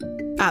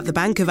At the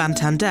Bank of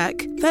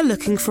Antandek, they're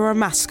looking for a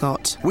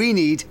mascot. We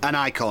need an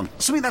icon.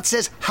 Something that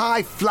says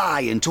high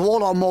flying to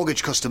all our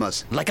mortgage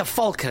customers. Like a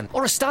falcon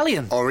or a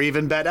stallion. Or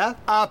even better,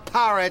 a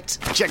parrot.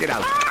 Check it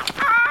out.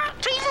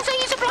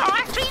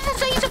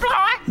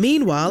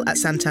 Meanwhile, at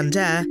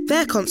Santander,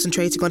 they're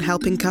concentrating on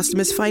helping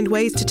customers find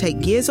ways to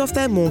take years off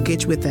their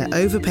mortgage with their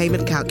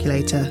overpayment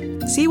calculator.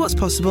 See what's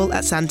possible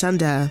at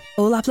Santander.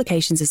 All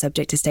applications are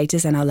subject to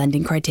status and our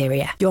lending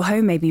criteria. Your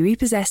home may be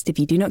repossessed if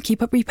you do not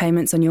keep up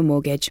repayments on your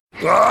mortgage.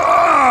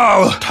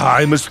 Oh,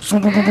 time is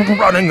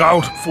running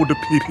out for the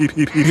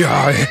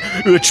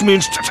PPPI, which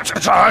means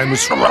time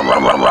is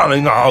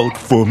running out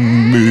for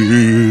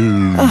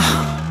me.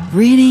 Oh,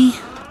 really?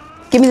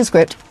 Give me the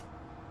script.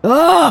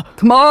 Ah,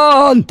 come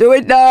on, do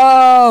it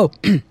now!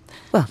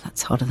 Well,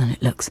 that's harder than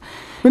it looks.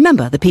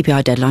 Remember, the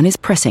PPI deadline is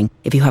pressing.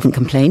 If you haven't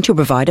complained to your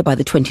provider by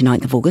the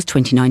 29th of August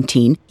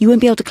 2019, you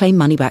won't be able to claim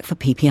money back for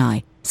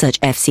PPI. Search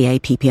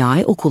FCA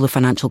PPI or call the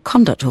Financial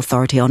Conduct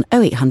Authority on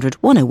 0800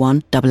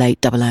 101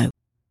 8800.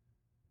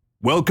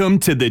 Welcome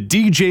to the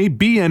DJ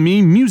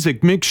Bme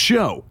Musik Mix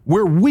Show,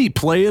 where we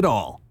play it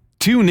all.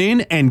 Tune in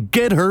and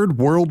get heard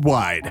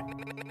worldwide.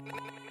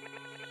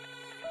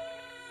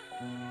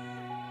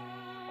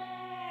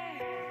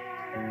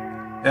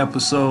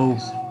 Episode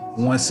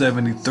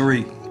 173.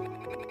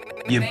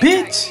 You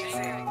bitch!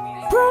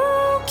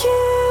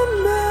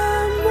 Broken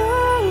memories.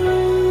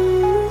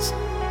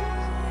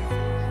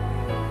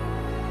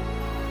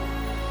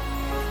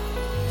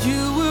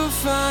 You will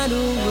find a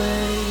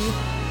way.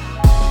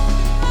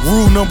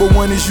 Rule number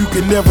one is you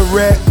can never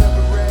rap.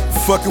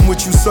 Fucking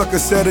with you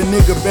suckers, set a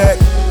nigga back.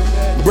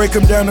 Break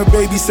him down to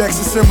baby sacks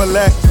and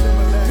Similac.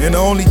 And the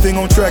only thing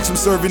on tracks I'm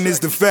serving is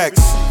the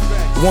facts.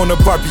 Wanna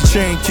pop your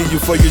chain, kill you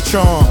for your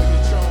charm.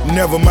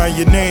 Never mind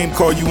your name,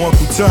 call you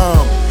Uncle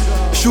Tom.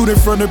 Shoot in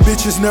front of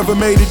bitches never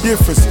made a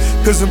difference,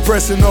 cause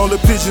impressing all the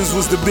pigeons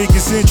was the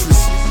biggest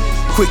interest.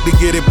 Quick to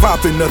get it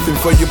poppin', nothing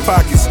for your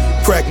pockets.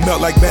 Crack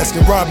nut like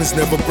Baskin Robbins,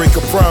 never break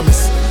a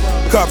promise.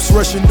 Cops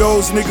rushing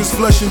doors, niggas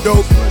flushing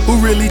dope. Who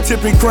really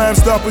tipping Crime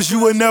Stoppers, you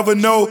will never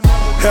know.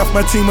 Half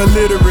my team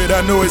illiterate,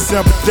 I know it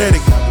sound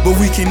pathetic, but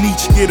we can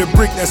each get a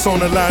brick that's on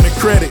the line of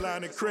credit.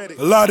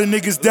 A lot of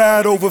niggas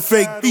died over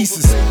fake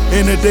pieces.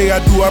 And the day I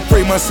do, I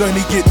pray my son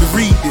he get to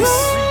read this.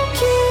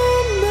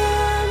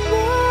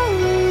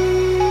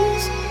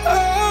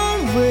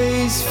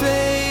 Always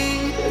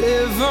fade,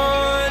 live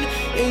on,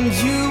 and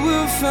you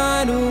will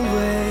find a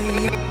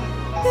way.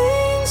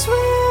 Things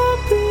will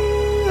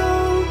be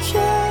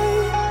okay.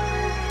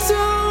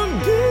 Don't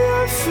be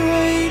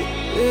afraid,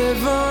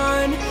 live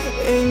on,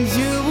 and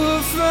you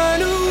will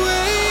find a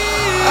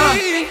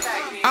way.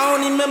 I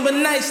only remember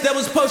nights that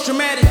was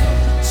post-traumatic,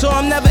 so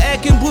I'm never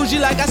acting bougie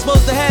like I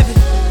supposed to have it.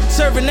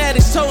 Serving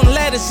addicts, toting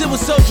ladders, it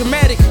was so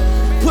dramatic.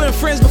 Putting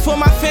friends before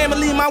my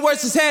family, my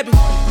worst is habit.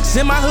 Cause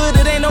in my hood,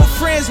 it ain't no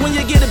friends when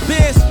you get a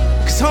Benz.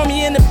 Cause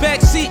homie in the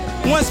back seat,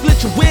 one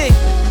split your wig,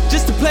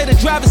 just to play the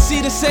driver's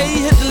seat and say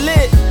he hit the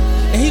lid.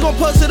 And he gon'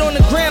 post it on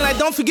the gram like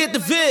don't forget the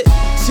vid.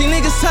 See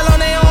niggas tell on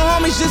their own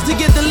homies just to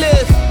get to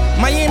live.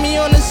 Miami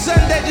on the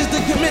Sunday just to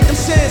commit them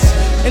sins.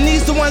 And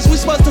these the ones we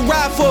supposed to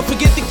ride for,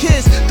 forget the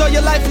kids. Throw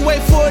your life away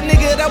for a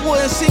nigga that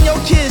wouldn't send your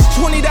kids.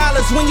 $20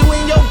 when you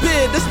in your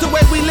bid, this the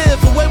way we live,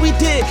 the way we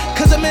did.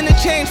 Cause I'm in the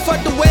change, fuck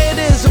the way it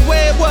is, the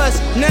way it was.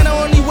 Now the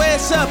only way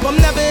it's up, I'm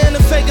never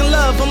into faking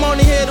love, I'm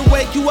only here to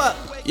wake you up,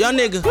 young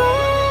nigga.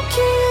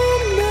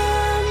 Broken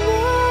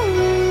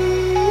memories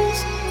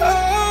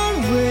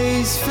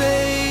always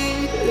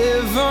fade,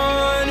 live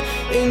on,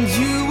 and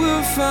you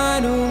will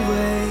find a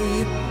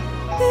way.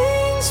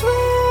 Things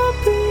will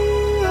be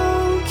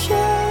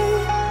okay.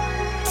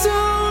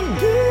 Don't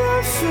be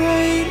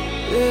afraid,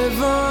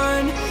 live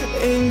on,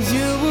 and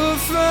you will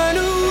find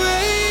a way.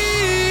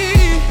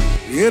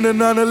 In a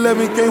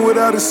 911 came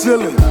without a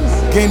ceiling.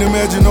 Can't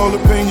imagine all the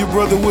pain your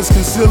brother was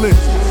concealing.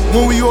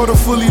 When we order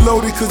fully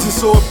loaded cause it's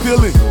so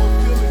appealing.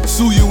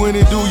 Sue you in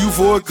and do you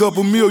for a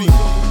couple million.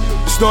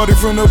 Started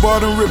from the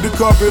bottom, ripped the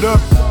carpet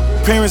up.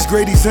 Parents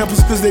great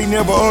examples cause they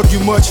never argue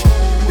much.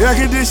 Air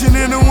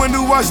conditioning in the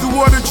window, watch the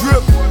water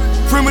drip.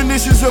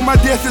 Premonitions of my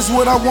death is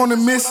what I wanna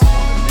miss.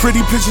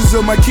 Pretty pictures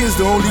of my kids,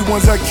 the only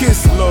ones I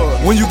kiss. Lord.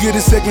 When you get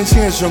a second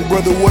chance, young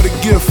brother, what a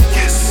gift.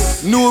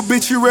 Yes. New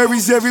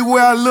obituaries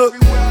everywhere I look.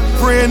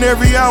 Praying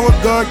every hour,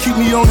 God keep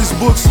me on his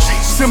books.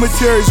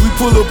 Cemeteries, we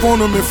pull up on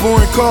them in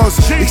foreign cars.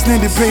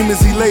 Extended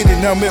payments elated,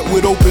 now met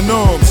with open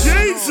arms.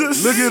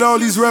 Jesus. Look at all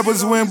these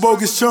rappers wearing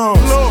bogus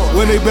charms. Lord.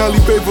 When they barely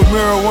pay for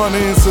marijuana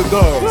and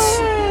cigars.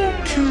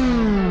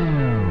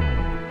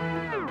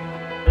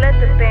 Let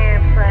the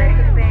band play.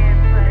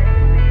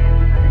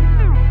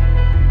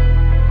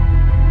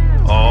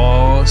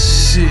 Oh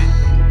shit.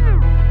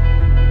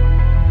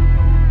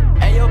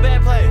 Hey yo,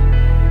 band play.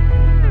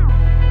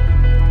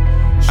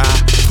 I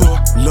pull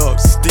up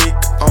stick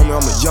on me,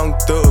 I'm a young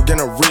thug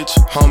and a rich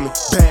homie.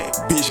 Bad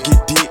bitch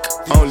get dick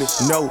only.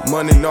 No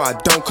money, no I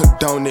don't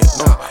condone it.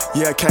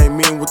 Yeah, I came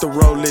in with the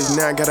Rolex,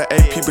 now I got an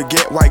AP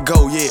baguette, white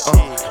gold, yeah.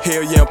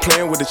 Hell yeah, I'm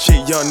playing with a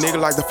chick, young nigga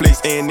like the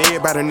flex, and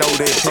everybody know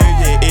that. Hell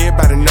yeah,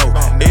 everybody know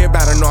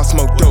I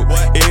smoke dope.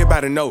 Everybody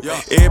everybody know.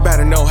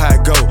 Everybody know how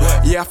it go.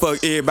 Yeah, I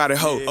fuck everybody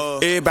hoe.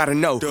 Everybody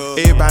know.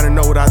 Everybody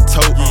know what I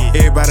told.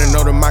 Everybody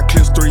know that my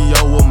clips 3-0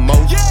 or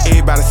more.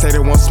 Everybody say they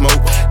want smoke.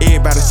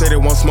 Everybody say they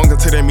want smoke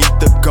until they meet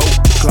the goat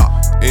clock.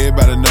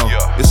 Everybody know.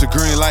 It's a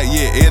green light,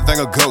 yeah, everything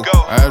a go.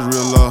 Eyes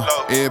real low.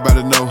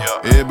 Everybody know.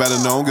 Everybody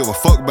know. Don't give a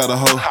fuck about a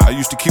hoe. I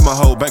used to keep my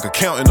whole bank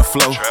account in the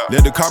flow.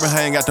 Let the carbon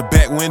hang out the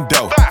back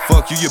window.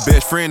 Fuck you, your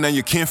best friend, and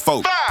your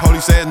kinfolk.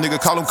 Police ass nigga,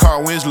 call him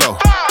Carl Winslow.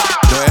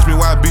 Don't ask me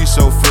why I be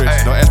so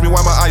fresh. Don't ask me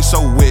why my ice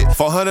so wet.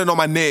 400 on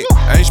my neck.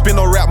 I ain't spend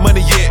no rap money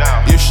yet.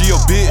 If she a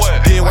bitch,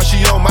 then why she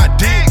on my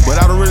dick? But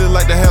I don't really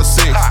like to have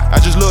sex. I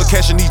just love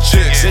cashing these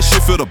checks. That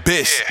shit feel the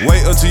best.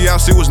 Wait until y'all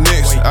see what's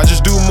next. I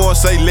just do more,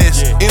 say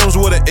less. M's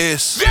with an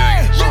S.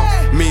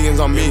 Millions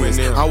on millions.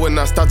 I would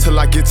not stop till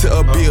I get to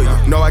a billion.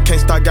 No, I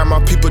can't stop, got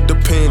my people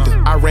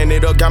dependent. I ran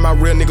it up, got my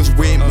real niggas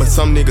with me. But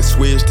some niggas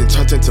switched and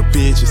turned into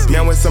bitches.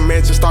 Now when some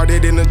mansions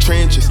started in the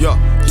trenches.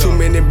 Too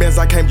many bands,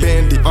 I can't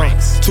bend it.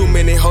 Too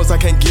many hoes, I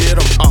can't get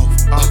them off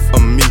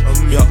of me.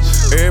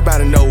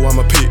 Everybody know I'm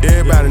a pig.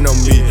 Everybody know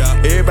me.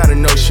 Everybody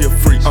know she a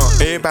freak.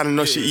 Everybody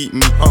know she eat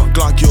me.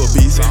 Glock, you a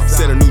beast.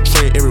 Set a new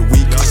trend every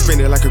week. I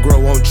spend it like a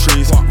grow on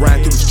trees.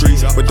 Riding through the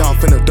streets with dog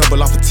finna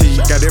double off a T.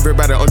 Got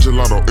everybody on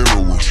gelato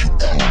everywhere.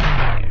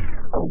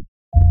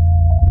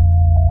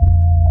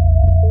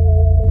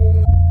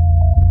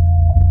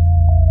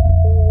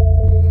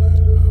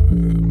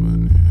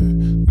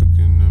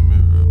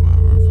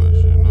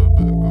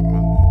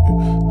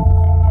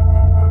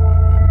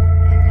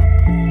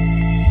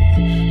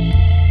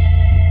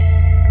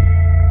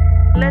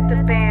 Let the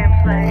band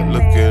play.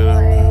 Look in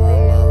the mirror,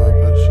 my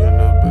reflection,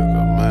 no bag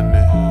of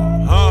money.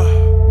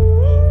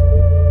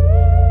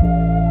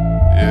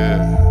 Yeah.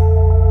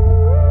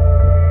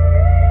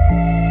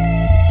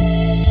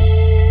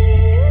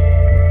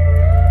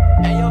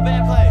 Hey, yo,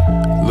 band play.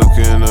 Look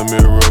in the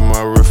mirror,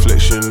 my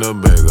reflection, a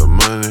bag of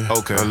money.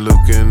 Okay. I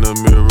look in the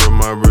mirror,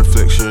 my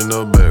reflection,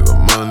 a bag of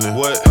money.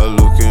 What? I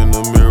look in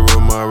the mirror,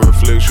 my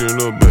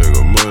reflection, a bag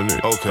of money.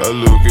 Okay. I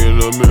look in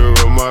the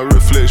mirror, my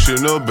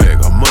reflection, a bag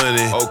of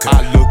money. Okay.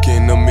 I look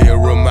in the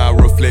mirror, my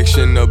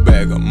reflection, a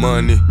bag of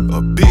money.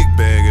 A big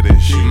bag of that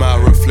shit. My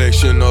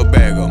reflection, a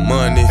bag of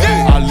money.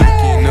 Hey. I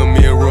look in the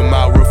mirror,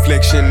 my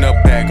reflection, a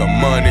bag of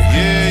money.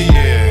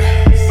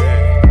 Yeah.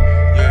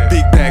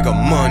 Big bag of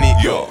money.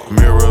 Yo.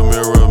 Mirror,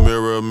 mirror,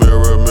 mirror,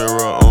 mirror,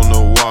 mirror on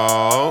the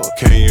wall.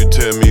 Can you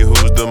tell me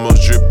who's the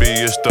most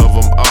drippiest of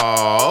them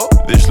all?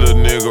 This little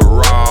nigga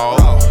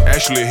raw.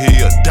 Actually,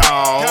 he a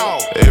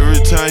dog. Every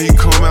time he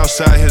come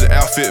outside, his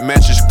outfit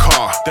matches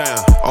car. Damn.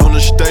 On the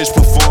stage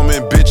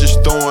performing, bitches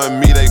throwing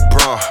me they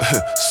bra.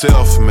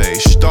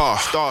 Self-made star.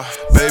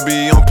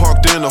 Baby, I'm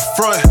parked in the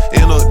front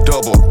in a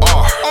double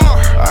R.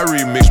 I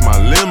remix my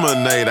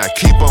lemonade, I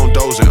keep on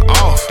dozing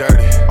off.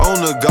 Dirty.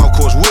 On the golf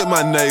course with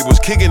my neighbors,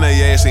 kicking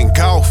their ass in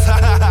golf.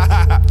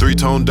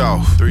 3-tone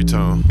off.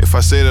 3-tone. If I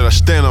say that, I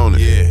stand on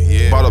it.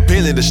 Yeah. Bought a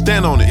Bentley to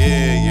stand on it.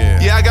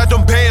 Yeah, I got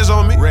them bands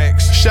on me.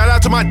 Rex. Shout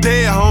out to my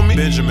dad, homie.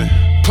 Benjamin.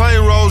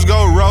 Plain rolls,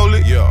 go roll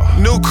it. Yeah.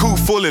 New coupe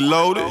fully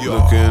loaded. Yeah.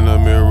 Look in the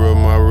mirror,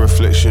 my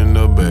reflection,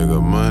 a bag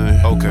of money.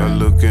 Okay. I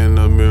look in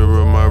the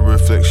mirror, my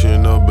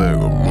reflection, a bag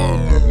of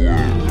money.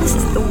 This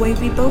is the way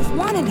we both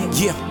wanted it.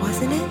 Yeah.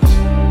 Wasn't it?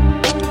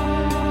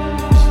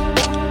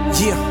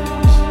 Yeah.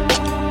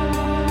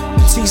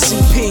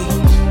 TCP.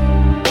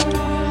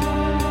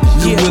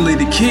 New Willie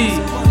the Kid.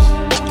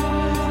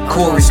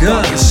 Corey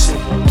Guns.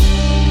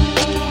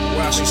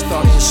 Where she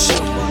started this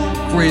shit.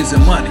 Friends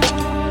and Money.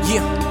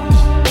 Yeah.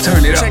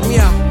 Turn it up. Check me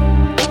out.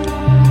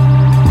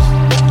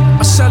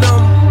 I said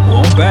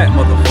well, I'm back,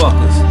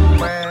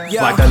 motherfuckers.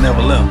 Yeah. Like I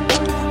never left.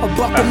 A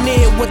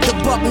buccaneer with the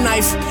buck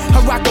knife.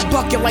 I rock a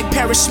bucket like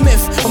Paris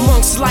Smith.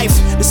 Amongst life,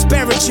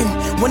 disparaging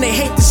when they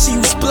hate to see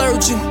you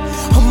splurging.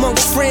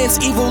 Amongst friends,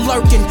 evil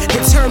lurking.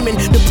 Determined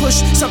to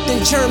push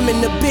something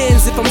German to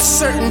bins if I'm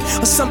certain.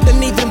 Or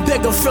something even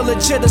bigger, feel the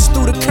jitters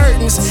through the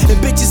curtains. And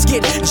bitches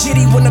get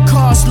jitty when the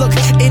cars look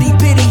itty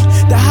bitty.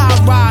 The high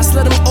rise,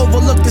 let them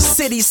overlook the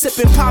city.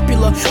 Sipping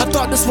popular, I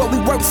thought that's what we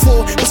work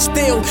for. But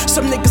still,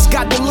 some niggas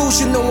got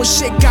delusional when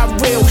shit got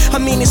real. I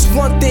mean, it's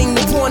one thing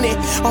to want it,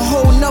 a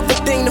whole nother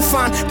thing to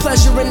find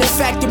pleasure in the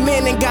fact that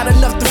man ain't got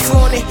enough to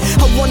flaunt it.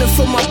 I want it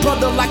for my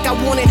brother like I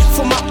want it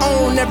for my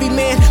own. Every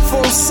man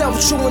for himself,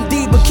 true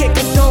indeed, but can't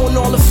condone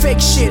all the fake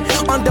shit.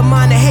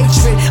 Undermine the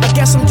hatred, I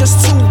guess I'm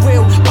just too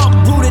real.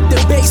 Uprooted the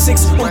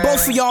basics, when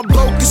both of y'all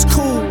broke is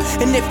cool.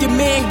 And if your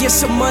man gets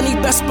some money,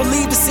 best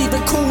believe it's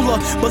even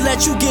cooler. But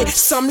let you get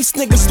some, these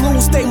niggas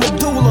lose they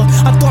medulla.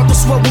 I thought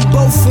that's what we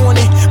both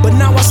wanted, but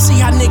now I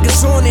see how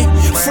niggas on it.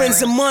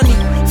 Friends and money,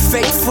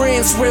 fake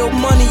friends, real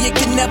money, it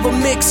can never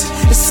mix.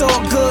 It's all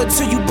good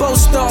till you both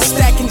start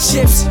stacking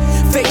chips.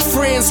 Fake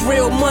friends,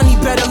 real money,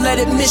 better let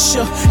it miss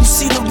ya. You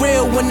see the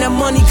real when that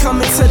money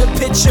come into the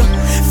picture.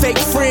 Fake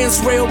friends,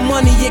 real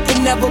money, it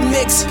can never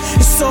mix.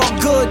 It's all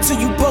good till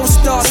you both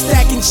start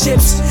stacking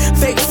chips.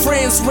 Fake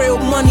friends, real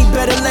money,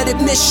 better let it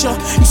miss ya.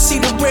 You see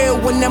the real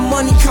when that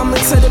money come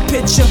into the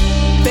picture.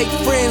 Fake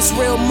friends,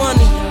 real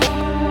money.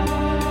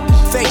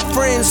 Fake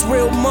friends,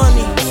 real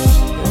money.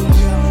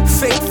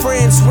 Fake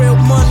friends, real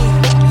money.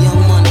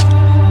 Young money.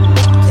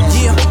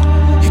 Yeah,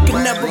 you can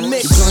never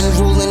mix. Gun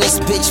ruling this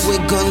bitch with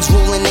guns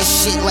ruling this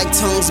shit like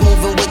tongues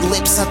moving with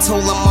lips. I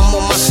told him I'm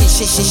on my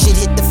shit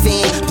hit the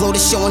fan. Blow the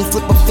show and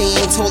flip a fan.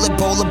 Toilet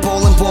bowl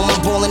and ball my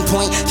bowling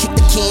point. Kick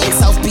the can,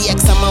 South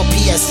BX, I'm out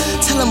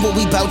PS. Tell him what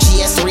we bout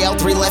GS. 3 out,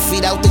 3 left,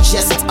 feet out the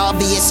chest. It's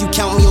obvious, you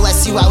count me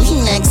less, you out,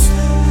 he next.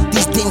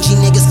 These dingy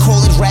niggas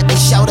call it rap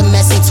and shout a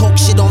mess and talk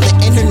shit on the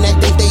internet.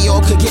 Think they all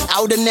could get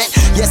out of net.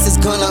 Yes,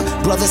 it's gonna.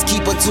 Brothers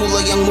keep a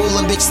Tula, young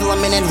moolah, bitch till I'm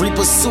in that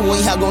Reaper sewer.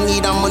 Y'all gon'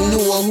 need our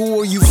manure. Who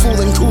are you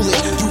fooling? Cool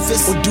it. You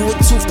fist or do it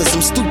toothless.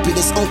 I'm stupid,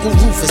 it's Uncle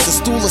Rufus. A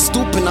stool is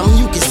stupid, I'm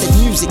mucus. That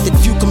music that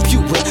you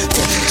compute with.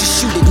 Just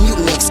shoot it, mute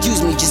me,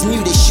 excuse me, just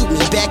mute it, shoot me.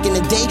 Back in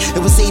the day,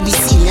 it was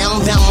ABC, now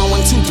I'm bound my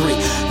 1, 2, 3.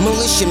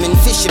 Militiamen,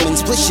 fishermen,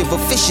 split shiver,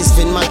 fishes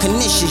fin. My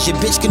conditions, your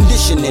bitch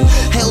conditioning.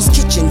 Hell's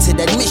Kitchen to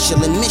that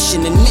Michelin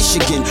mission in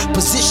Michigan.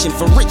 Position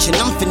for rich and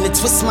I'm finna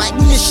twist my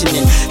ignition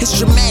in. It's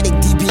dramatic,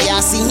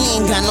 DBIC, he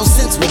ain't got no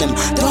sense with him.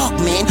 Dog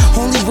man,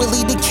 only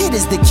Willie the Kid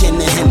is the kin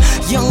to him.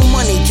 Young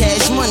money,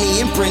 cash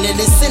money, imprinted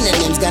as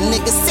synonyms. Got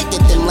niggas sick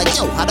at them like,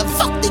 yo, how the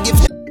fuck they give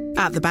him?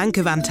 At the Bank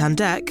of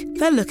Antandek,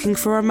 they're looking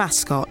for a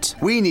mascot.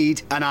 We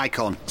need an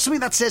icon. Something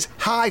that says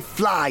high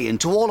flying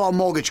to all our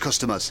mortgage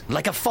customers.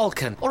 Like a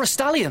falcon or a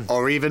stallion.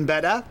 Or even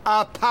better,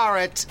 a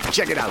parrot.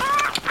 Check it out.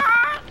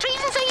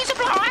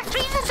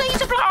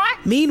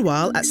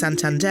 Meanwhile, at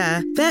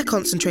Santander, they're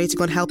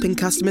concentrating on helping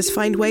customers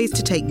find ways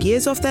to take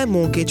years off their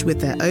mortgage with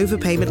their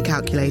overpayment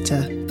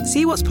calculator.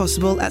 See what's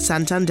possible at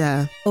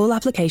Santander. All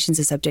applications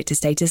are subject to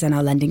status and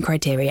our lending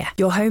criteria.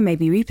 Your home may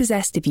be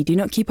repossessed if you do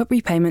not keep up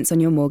repayments on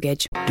your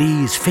mortgage.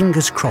 These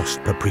fingers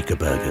crossed paprika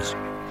burgers.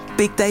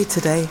 Big day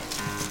today.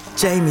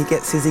 Jamie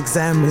gets his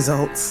exam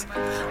results.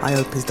 I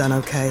hope he's done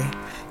okay.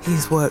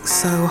 He's worked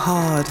so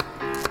hard.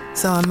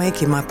 So I'm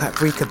making my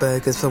paprika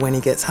burgers for when he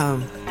gets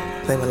home.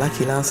 They were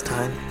lucky last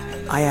time.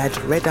 I add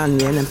red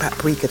onion and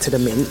paprika to the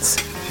mince.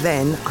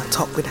 Then I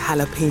top with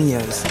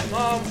jalapenos.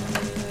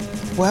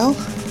 Well?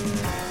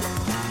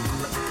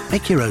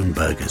 Make your own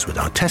burgers with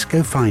our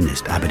Tesco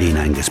finest Aberdeen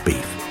Angus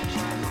beef.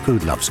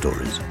 Food love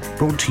stories.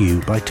 Brought to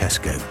you by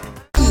Tesco.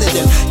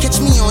 Catch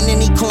me on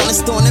any corner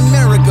store in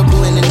America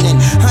blending in.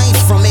 I ain't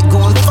from it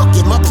going fuck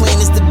it. My plan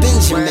is the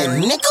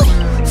Benjamin. Nickel.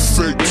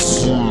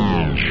 Fix.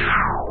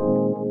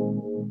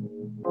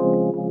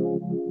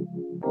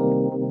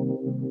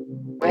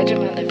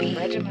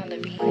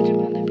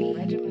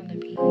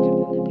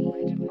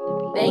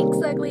 Thanks,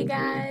 ugly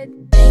god.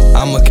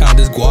 I'ma count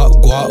this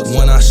guap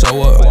when I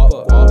show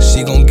up.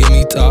 She gon' give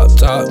me top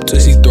till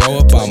she throw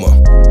up.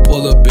 I'ma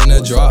pull up in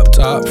a drop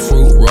top,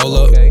 fruit roll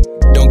up.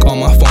 Don't call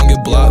my phone,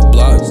 get block,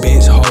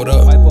 bitch. Hold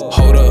up.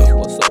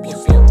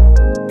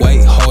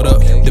 Wait, hold up.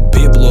 The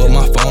bitch blew up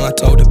my phone. I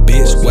told the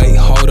bitch, wait,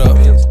 hold up.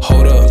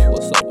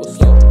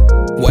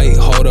 Wait,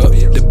 hold up.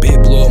 The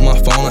bitch blew up my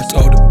phone. I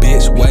told the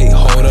bitch, wait,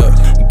 hold up.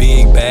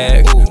 Big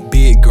bag,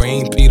 big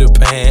green Peter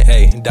Pan,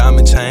 ayy.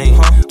 Diamond chain,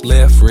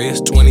 left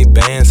wrist, 20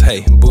 bands,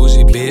 hey.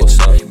 Bougie bitch,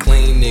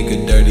 clean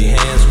nigga, dirty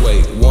hands,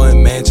 wait.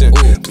 One mansion,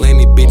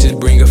 plenty bitches,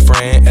 bring a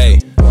friend,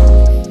 ayy.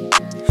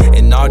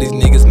 And all these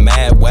niggas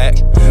mad whack,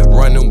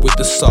 running with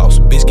the sauce.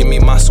 Bitch, give me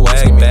my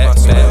swag back.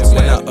 When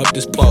I up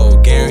this pole,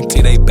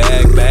 guarantee they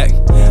bag back.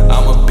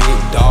 I'm a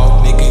big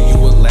dog, nigga, you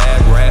a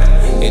lab rat.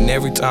 And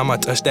every time I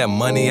touch that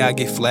money, I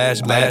get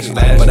flashbacks.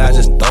 But I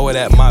just throw it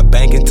at my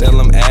bank and tell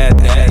them add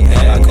that.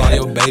 I call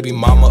your baby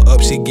mama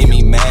up, she give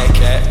me mad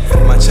cat.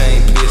 My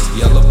chain pissed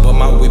yellow, but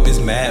my whip is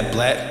mad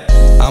black.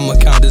 I'ma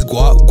count this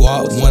guap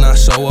when I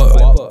show up.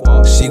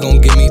 She gon'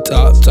 give me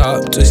top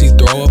till she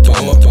throw up.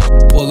 I'ma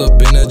pull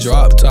up in a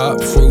drop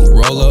top, fruit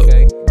roll up.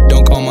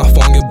 Don't call my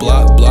phone, get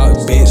block,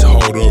 bitch,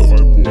 hold up.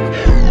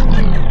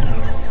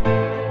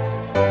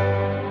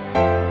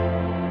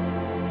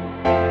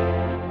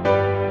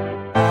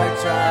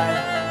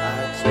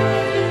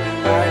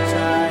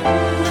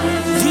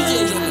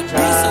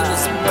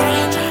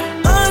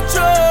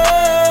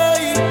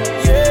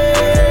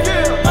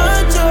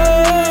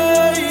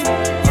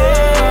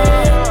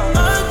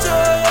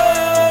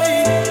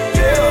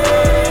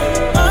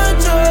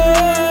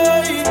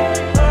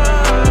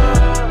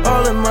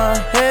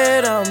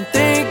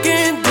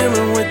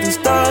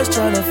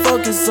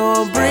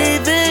 On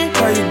breathing,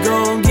 how you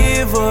gon'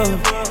 give up?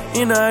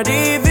 You're not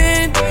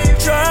even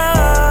try.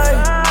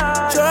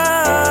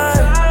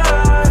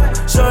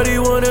 Shorty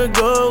wanna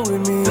go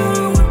with me,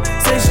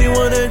 say she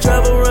wanna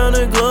travel around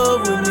the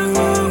globe with me.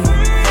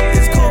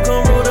 It's cool,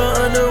 come rule the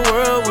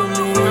underworld with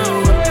me.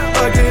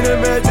 I can't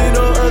imagine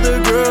no other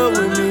girl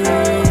with me.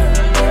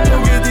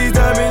 Come get these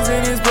diamonds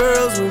and these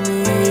pearls with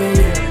me.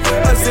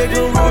 I said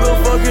come rule the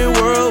fucking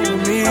world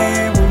with me.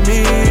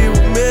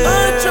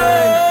 I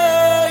try.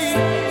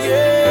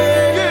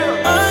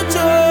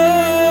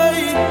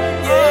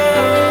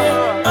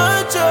 I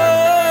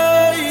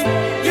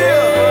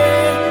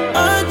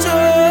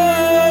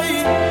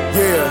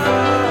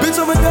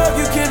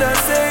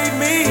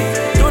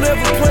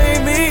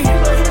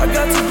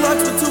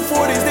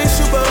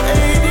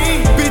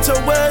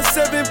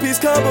 7-piece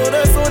combo,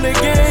 that's on the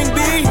gang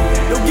beat.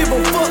 Don't give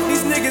a fuck,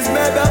 these niggas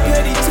mad about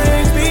petty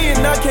change me.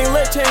 And I can't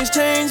let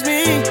change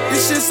me.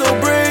 This shit so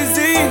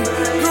crazy.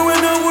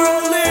 Growing up where I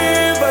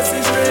live, I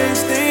see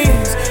strange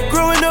things.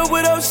 Growing up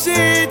without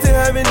shit and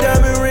having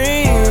diamond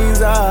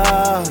rings.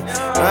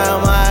 Oh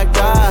my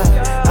God,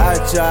 I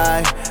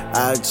try,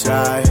 yeah.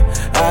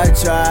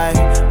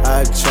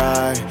 I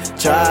try,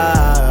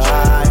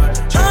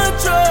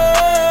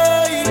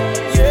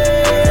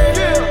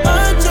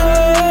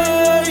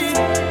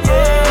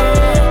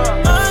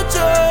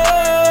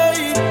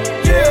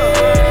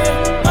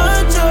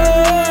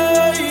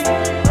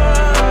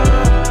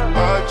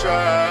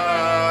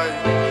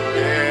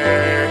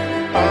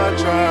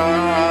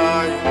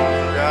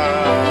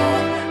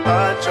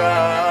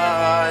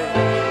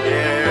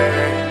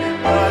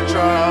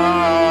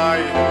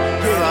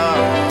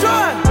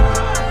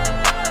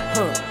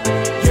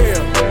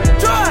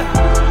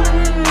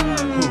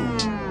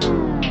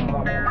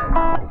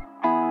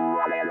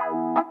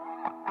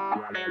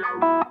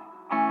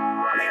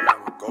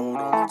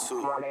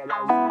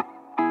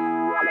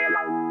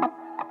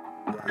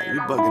 You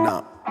bugging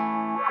out.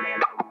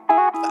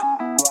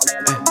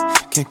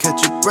 Can't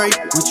catch a break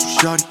with you,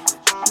 shorty.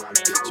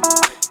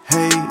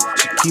 Hey,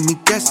 she keep me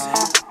guessing.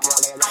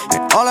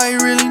 And all I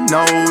really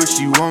know is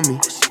she want me.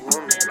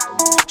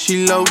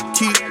 She low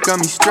key, got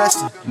me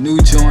stressing. New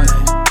joint.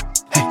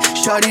 Hey,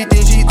 shorty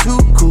think she too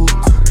cool.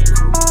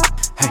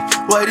 Hey,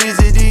 what is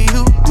it that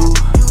you do?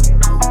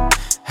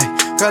 Hey,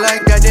 girl, I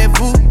got that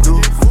voodoo.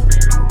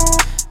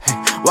 Hey,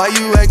 why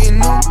you acting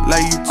new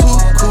like you too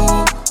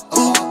cool?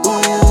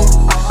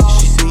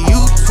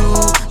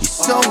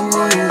 So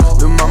rude,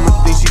 the mama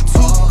thinks she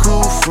too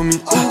cool for me.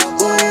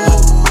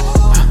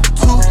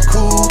 Too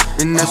cool,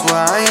 and that's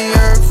why I ain't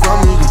heard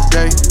from you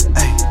today.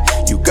 Ay,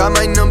 you got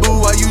my number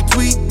while you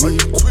tweet me.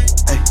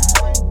 Ay,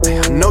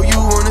 I know you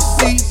wanna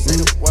see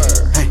me.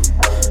 Hey,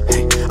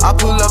 I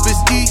pull up, it's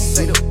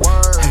easy.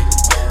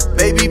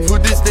 Hey, baby,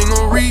 put this thing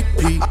on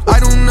repeat. I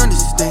don't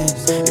understand.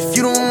 If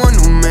you don't want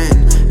no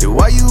man, then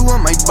why you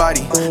want my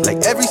body?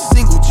 Like every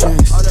single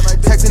chance.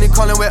 Texting and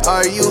calling, where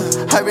are you?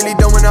 I really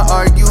don't wanna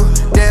argue.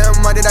 Damn,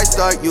 why did I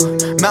start you?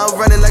 Mouth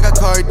running like a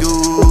car do.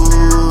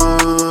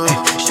 Hey,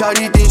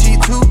 shawty think she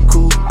too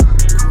cool.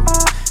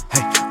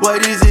 Hey,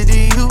 what is it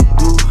that you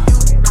do?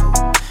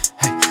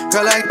 Hey,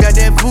 girl, I got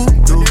that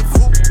voodoo.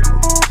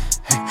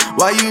 Hey,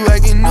 why you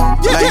acting new?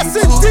 Like you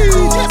too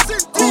cool.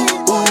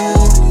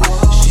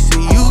 She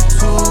say you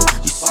too,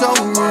 you so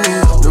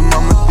rude. The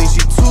mama thinks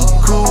she too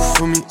cool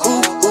for me.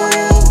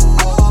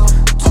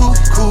 Too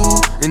cool,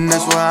 and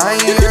that's why I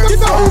ain't heard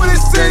from you.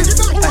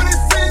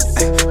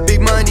 Big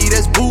money,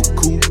 that's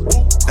buku.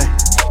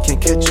 Can't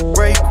catch a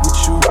break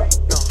with you,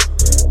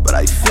 but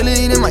I feel it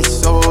in my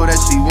soul that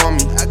she want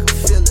me. I can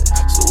feel it.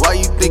 So why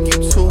you think you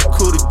too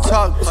cool to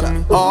talk to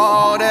me?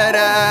 All that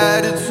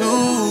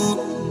attitude,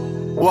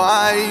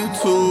 why you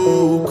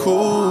too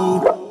cool?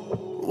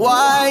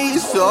 Why you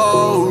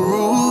so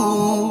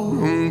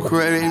rude? I'm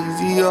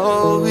crazy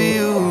over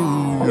you.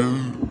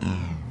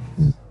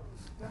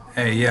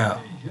 Hey, yo,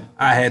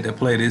 I had to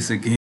play this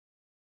again.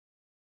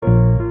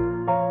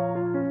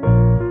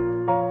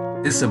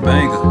 It's a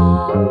banger.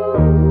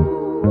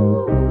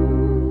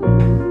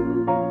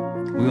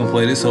 We gonna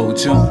play this whole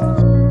tune.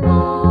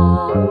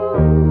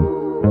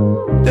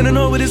 Then I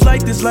know what it's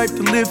like, this life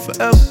to live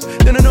forever.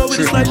 Then I know what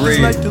it's like, this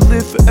life to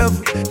live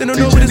forever. Then I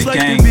know what it's like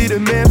to be the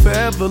man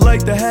forever.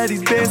 Like to have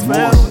these bands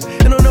forever.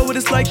 Then I know what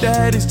it's like to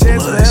have this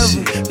chance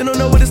forever. Then I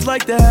know what it's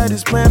like to have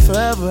this plan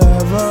forever,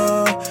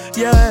 ever.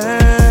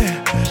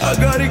 Yeah, I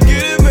gotta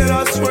get it, man,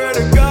 I swear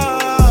to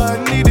God.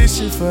 I need this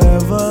shit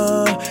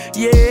forever.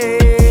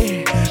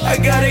 Yeah, I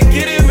gotta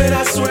get it, man,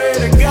 I swear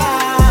to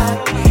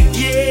God.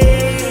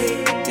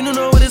 Yeah, you don't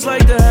know what it's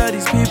like to have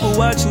these people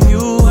watching you.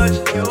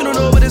 You don't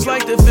know what it's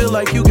like to feel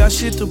like you got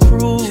shit to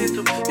prove.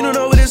 You don't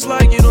know what it's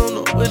like, you don't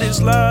know what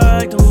it's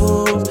like to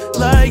move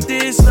like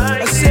this.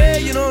 I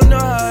said you don't know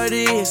how it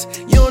is,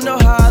 you don't know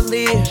how I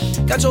live.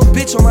 Got your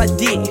bitch on my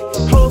dick,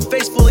 whole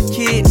face full of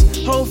kids,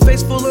 whole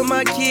face full of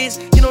my kids.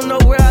 You don't know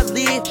where I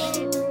live,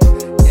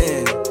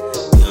 yeah,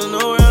 you don't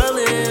know where I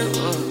live.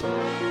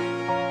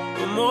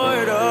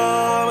 Immortal,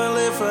 I'ma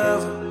live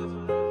forever.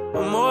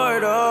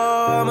 Immortal,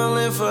 I'ma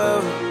live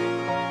forever.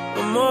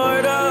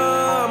 Immortal,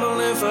 I'ma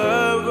live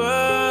forever.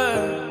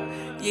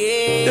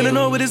 Yeah. Then I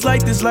know what it's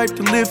like, this life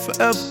to live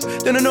forever.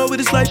 Then I know what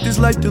it's like, this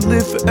life to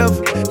live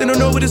forever. Then I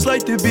know what it's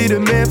like to be the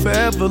man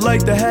forever.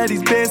 Like to have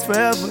these bands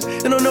forever.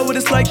 Then I know what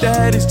it's like to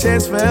have this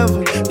chance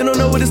forever. Then I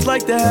know what it's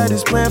like to have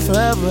this plan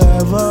forever,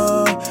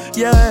 ever.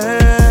 Yeah,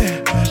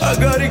 I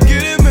gotta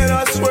get it, man,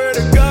 I swear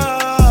to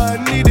God.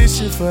 I need this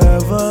shit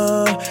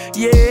forever.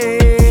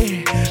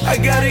 Yeah, I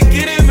gotta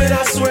get it, man,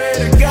 I swear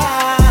to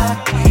God.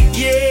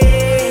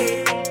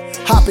 Yeah.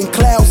 Hopping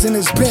clouds in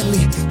his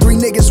Bentley. 3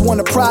 niggas want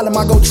a problem,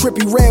 I go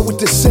trippy red with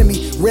the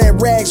semi.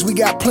 Red rags, we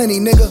got plenty,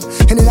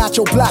 nigga. In and out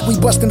your block, we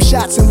bust them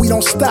shots and we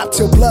don't stop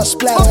till blood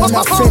splatter. And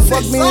I think,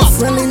 fuck me and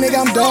friendly, nigga,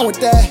 I'm done with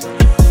that.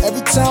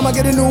 Every time I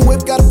get a new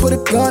whip, gotta put a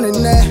gun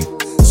in that.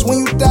 So when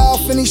you die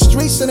off in these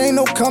streets, it ain't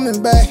no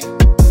coming back.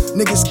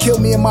 Niggas kill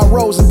me in my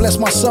rose and bless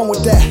my son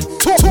with that.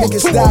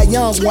 Niggas die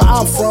young where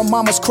I'm from,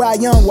 mamas cry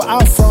young where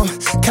I'm from.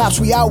 Cops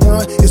we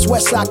outrun, it's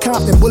Westside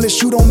Compton.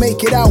 Bullets you don't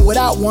make it out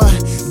without one.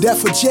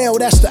 Death or jail,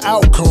 that's the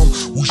outcome.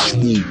 We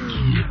smooth.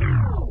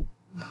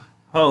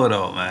 Hold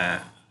on,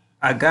 man.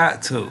 I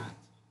got to.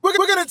 We're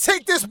gonna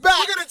take this back.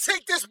 We're gonna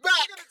take this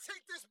back.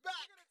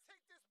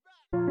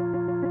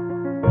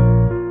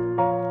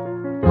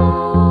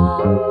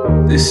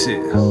 This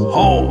shit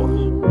hard.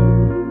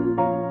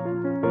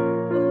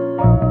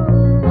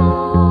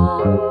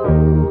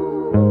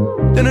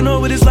 Then I know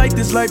what it's like,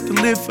 this life to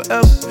live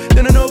forever.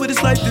 Then I know what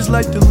it's like, this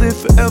life to live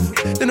forever.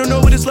 Then I know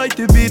what it's like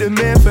to be the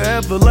man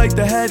forever. Like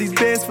to have these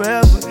bands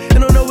forever.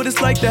 Then I know what it's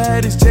like to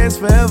have this chance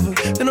forever.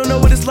 Then I know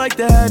what it's like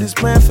to have this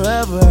plan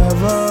forever,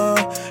 ever.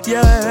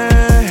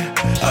 Yeah,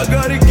 I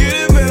gotta get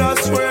it, man, I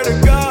swear to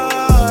God.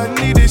 I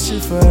need this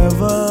shit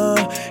forever.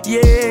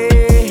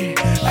 Yeah,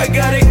 I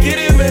gotta get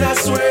it, man, I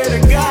swear to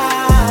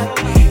God.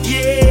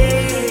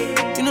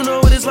 Yeah, you don't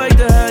know what it's like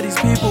to have these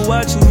people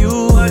watching you.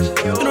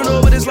 You don't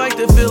know what it's like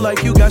to feel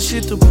like you got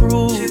shit to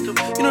prove. You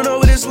don't know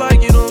what it's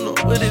like, you don't know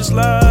what it's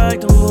like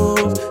to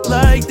move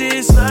like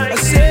this. I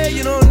said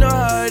you don't know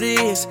how it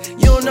is,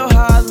 you don't know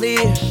how I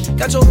live.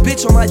 Got your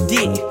bitch on my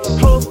dick,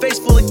 whole face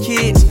full of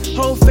kids,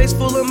 whole face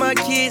full of my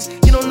kids.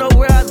 You don't know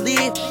where I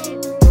live,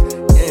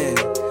 yeah, you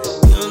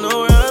don't know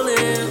where I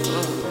live.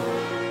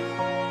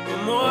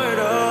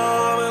 Immortal,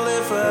 I'ma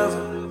live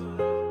forever.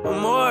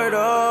 Immortal,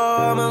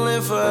 I'ma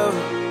live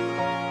forever.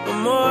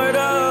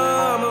 Immortal,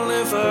 I'ma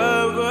live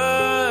forever.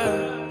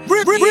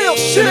 Real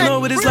shit. Then I know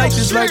what it's like,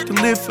 this life to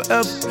live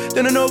forever.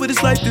 Then I know what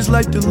it's like, this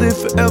life to live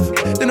forever.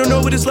 Then I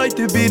know what it's like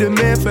to be the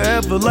man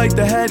forever. Like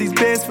to have these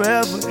bands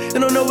forever.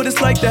 Then I know what it's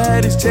like to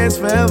have this chance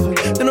forever.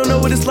 Then I know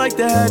what it's like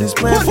to have this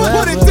plan forever.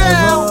 Put it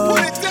down,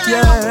 put it down.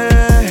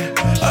 Yeah,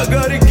 I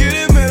gotta get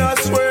it, man, I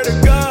swear to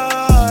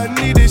God. I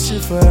need this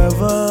shit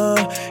forever.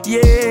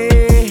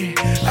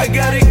 Yeah, I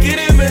gotta get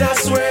it, man, I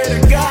swear to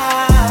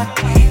God.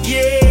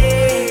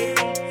 Yeah.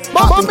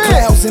 Popping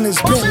clouds in his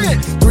Bentley.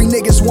 3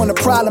 niggas want a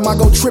problem, I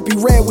go trippy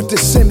red with the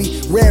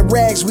semi. Red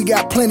rags, we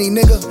got plenty,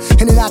 nigga.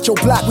 In and out your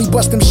block, we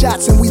bust them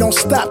shots and we don't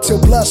stop till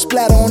blood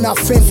splatter on our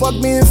fin.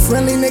 Fuck being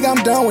friendly, nigga,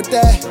 I'm done with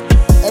that.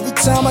 Every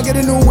time I get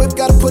a new whip,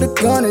 gotta put a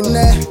gun in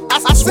there.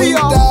 I see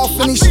y'all. Die off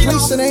in these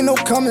streets and ain't no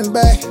coming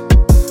back.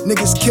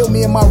 Niggas kill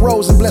me in my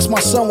rose and bless my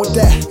son with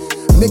that.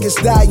 Niggas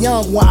die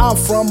young where I'm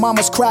from,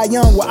 mamas cry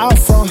young where I'm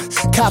from.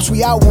 Cops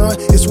we outrun,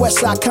 it's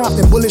Westside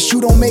Compton. Bullets you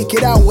don't make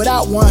it out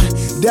without one.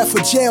 Death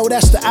or jail,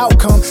 that's the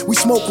outcome. We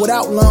smoke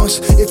without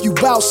lungs. If you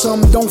bout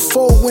something, don't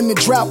fold when the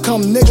drought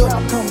come, nigga.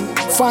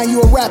 Find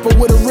you a rapper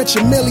with a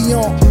richer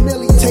million.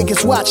 Take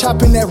his watch,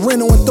 hop in that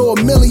rental and throw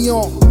 $1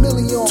 million.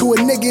 To a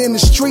nigga in the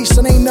streets,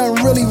 and ain't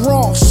nothing really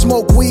wrong.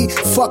 Smoke weed,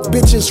 fuck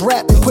bitches,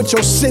 rap and put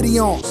your city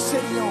on.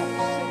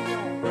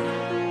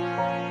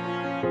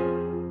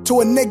 To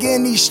a nigga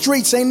in these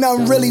streets, ain't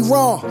nothing really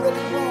wrong.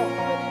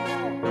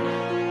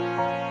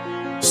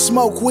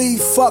 Smoke weed,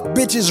 fuck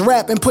bitches,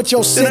 rap, and put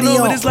your city on. Then I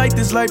know what it's like,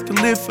 this life to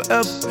live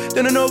forever.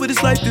 Then I know what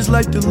it's like, this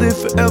life to live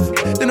forever.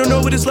 Then I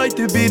know what it's like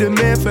to be the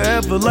man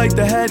forever. Like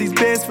to have these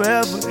bands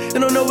forever.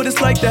 Then I know what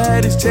it's like to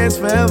have this chance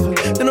forever.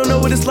 Then I know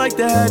what it's like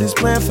to have this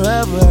plan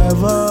forever,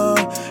 ever.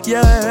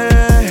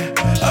 Yeah,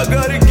 I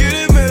gotta get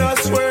it, man, I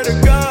swear to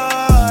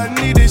God. I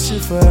need this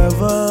shit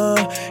forever.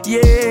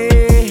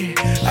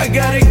 Yeah, I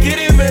gotta get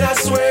it, man, I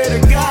swear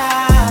to God.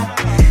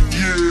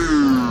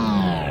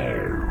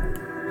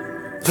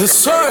 The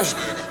surge.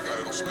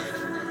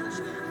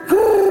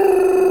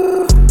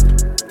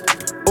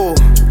 Oh, oh,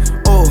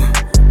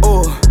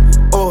 oh,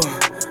 oh,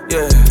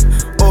 yeah.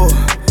 Oh,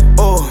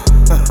 oh.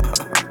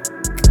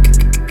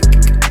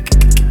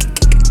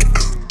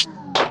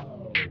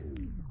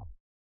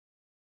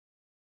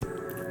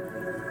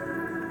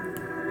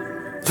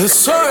 The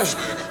surge.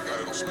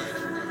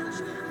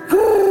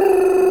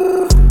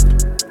 Oh,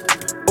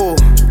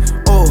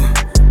 oh,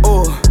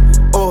 oh,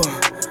 oh,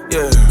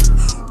 yeah.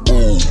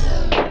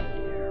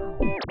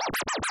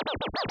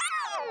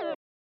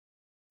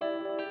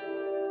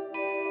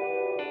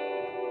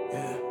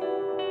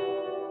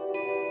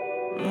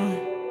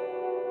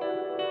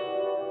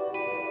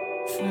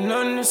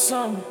 Nothing to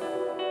something.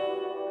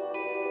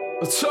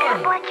 What's up? A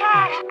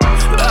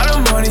lot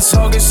of money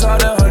talking, so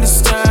to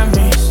understand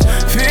me.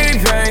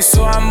 50 bangs,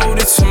 so I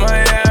moved it to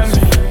Miami.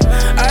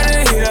 I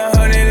done hit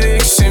 100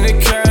 licks in the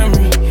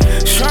Camry.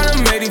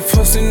 Tryna make these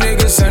pussy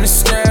niggas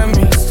understand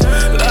me. A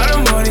lot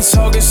of money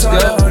talking, so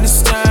to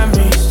understand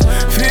me.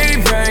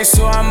 50 bangs,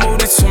 so I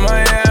moved it to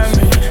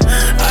Miami.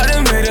 I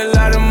done made a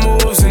lot of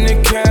moves in the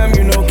Cam.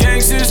 You know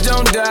gangsters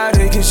don't die,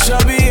 they get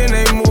chubby and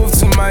they move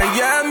to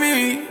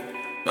Miami.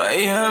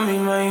 Miami,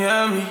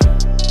 Miami.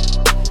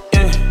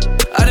 Yeah,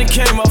 I done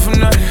came off of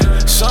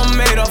nothing, something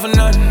made off of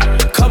nothing.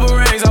 Couple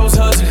rings, I was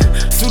hustling,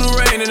 through the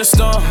rain and the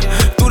storm,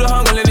 through the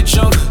hunger in the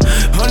jungle.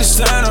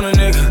 100 on a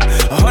nigga,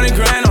 100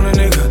 grand on a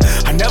nigga.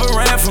 I never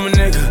ran from a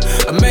nigga.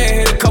 I may have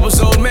hit a couple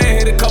souls, may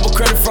have hit a couple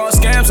credit fraud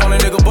scams on a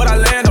nigga, but I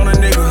land on a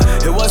nigga.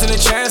 It wasn't a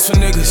chance for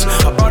niggas,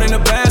 I brought in the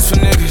bands for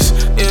niggas.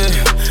 Yeah,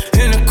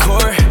 in the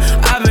court,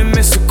 I've been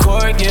missing court.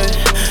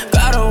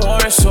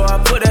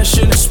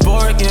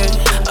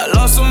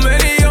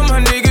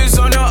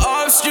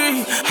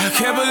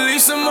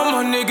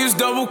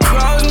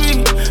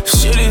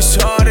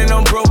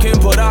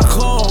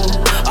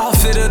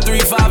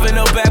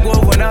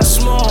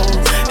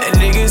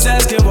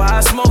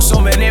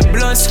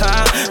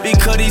 blunts,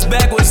 because these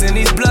backwards and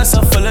these blunts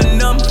are full of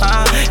numb,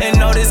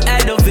 and all this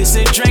activists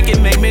and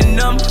drinking make me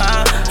numb,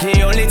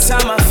 The only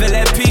time I feel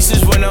at peace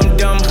is when I'm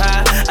dumb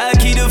high. I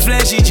keep the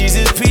flashy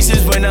Jesus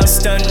pieces when I'm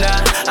stunned now.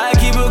 I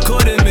keep a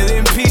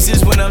 $250,000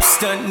 pieces when I'm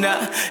stunned now.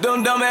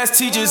 Them dumbass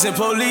teachers and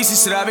police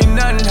said I be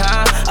nothing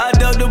high. I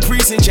dug the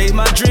priest and chased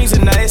my dreams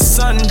and now it's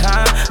sun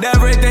high. That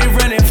red they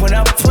running when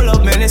I pull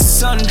up, man, it's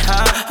sun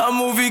high. I'm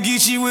moving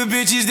Geechee with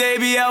bitches, they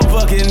be out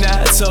bucking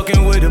now.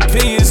 Talking with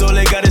opinions, all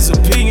they got is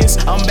opinions.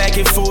 I'm back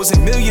at fours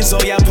and millions,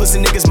 all y'all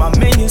pussy niggas my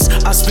minions.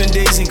 I spend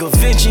days in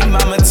convention,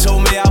 mama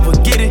told me I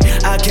would get it.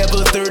 I kept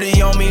a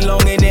 30 on me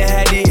long and it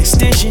had the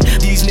extension.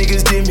 These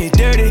niggas did me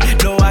dirty,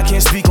 no I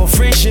can't speak on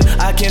friendship.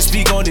 I can't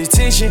speak on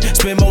detention,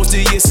 spend most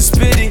of the year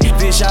suspended.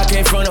 Bitch, I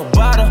came from the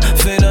bottom,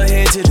 finna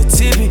head to the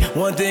tippy.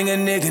 One thing a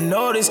nigga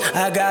notice,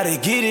 I gotta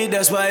get it,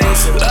 that's why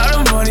it's a lot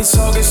of money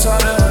talk, it's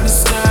hard to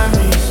understand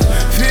me.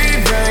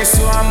 Big bang,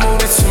 so I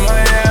moved it to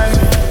Miami.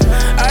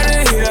 I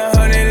done hit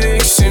 100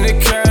 licks in the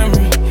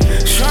Camry,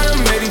 tryna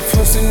make these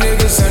pussy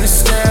niggas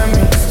understand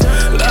me.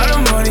 A lot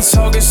of money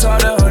talk, it's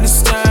hard to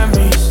understand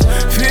me.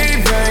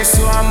 Big bang,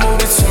 so I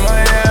moved it to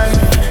Miami.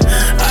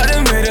 I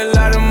done made a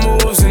lot of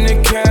moves in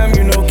the cam.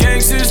 You know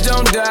gangsters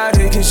don't die,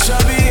 they can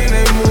chubby and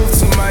they move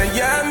to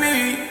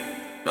Miami.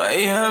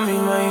 Miami.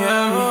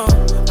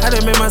 I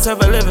done made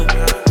myself a living.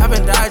 I've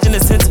been dodging the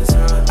sentence.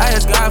 I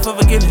asked God for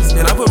forgiveness,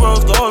 then I put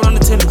rose gold on the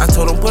tennis. I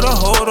told him put a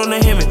hold on the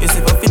Hemi. It's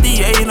if a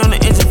 58 on the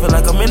engine, feel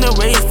like I'm in the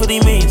race for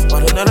these millions.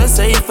 Bought another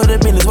save for the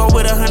business, one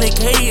with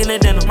 100K in the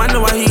denim. I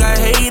know why he got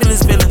hate in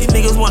his feelings. These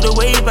niggas want the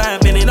wave by a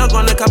minute. I'm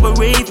gonna cop a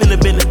rave in the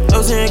business.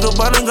 Those here ain't good,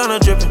 but I'm gonna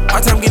drippin'.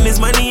 Our time getting this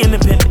money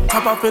independent.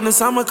 Top off in the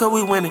summer, cause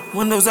we winning.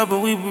 Windows up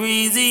and we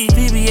breezy.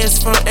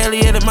 VBS from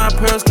Elliott and my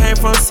pearls came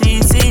from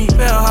CC.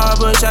 Bell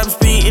Harbor, shop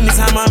speed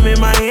anytime I'm in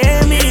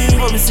Miami.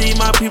 Hope to see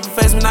my people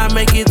face when I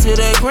make it to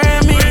the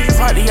Grammys.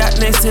 Party out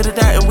next to the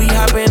dot and we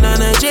hoppin'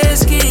 on a jet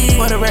ski.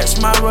 For the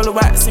rats, my roller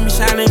white, see me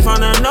shining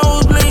from the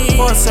nosebleed.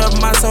 For up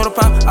my soda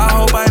pop, I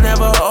hope I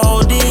never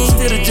OD.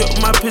 Still the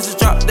drip, my pictures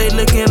drop, they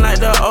looking like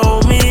the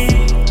old me.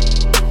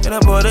 And I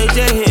bought a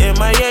jet hitting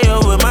my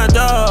yayo with my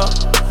dog.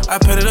 I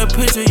painted a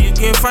picture, you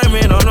can frame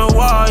it on the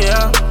wall,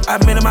 yeah. I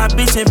met my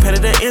bitch and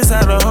painted the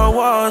inside of her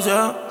walls,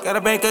 yeah. Got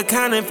a bank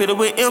account and fit it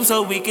with M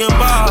so we can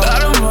ball. A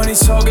lot of money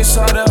talk, it's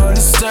hard to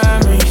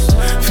understand me.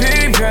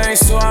 Big bang,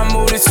 so I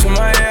moved it to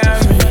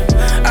Miami.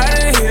 I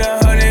done hit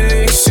 100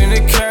 licks in the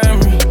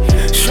Camry,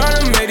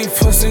 tryna make these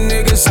pussy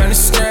niggas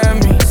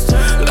understand me.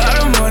 A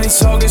lot of money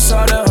talk, it's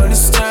hard to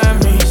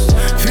understand me.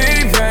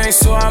 Big bang,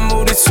 so I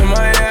moved it to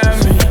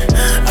Miami.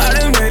 I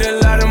done made a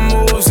lot of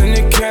moves in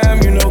the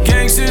cam. You know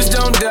gangsters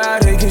don't die,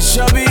 they get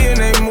chubby and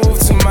they move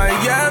to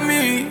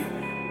Miami.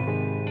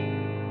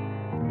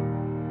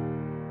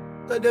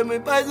 So them me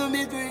buy some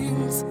me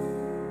dreams.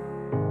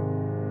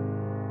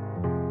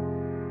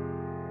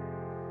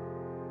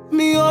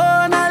 Me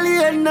own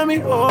alien, na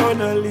me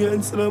own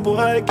alien. So no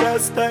boy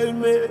can't style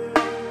me.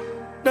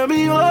 Na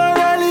me own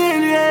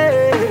alien,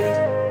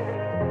 yeah.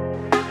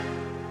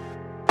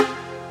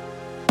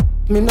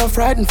 Me no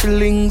frightened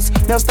feelings,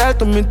 now style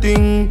to me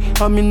thing.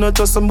 And me not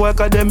just some boy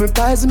cause them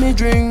replies me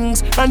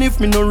drinks. And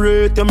if me no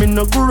rate you, me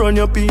no go run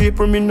your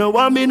people. Me no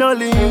want me no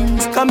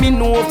links, cause me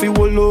know if you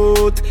will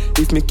out.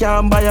 If me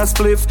can't buy a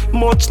spliff,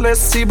 much less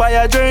see buy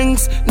a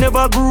drinks.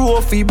 Never grew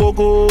up fi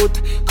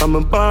bogot. Come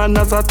and born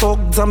as a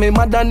thug, and me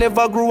mother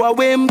never grew a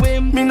whim.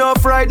 Me no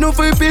frightened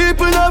for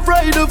people, no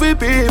frightened for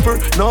people.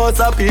 No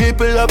some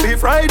people a be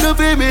frightened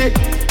for me.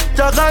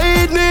 Just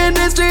hide me in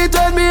the street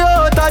when me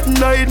out at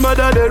night.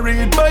 Mother they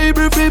read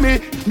Bible for me.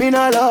 Me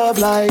no love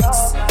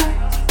likes.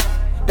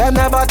 Them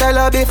never tell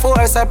her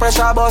before, say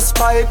pressure bus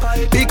pipe.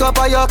 Pick up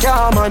or you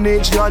can't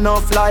manage you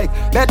enough like.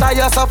 Better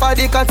you suffer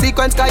the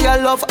consequence cause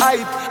you love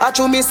hype. I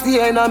true me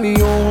stay in a me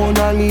own,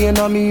 alien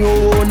a me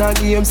own a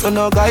game. So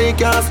no guy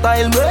can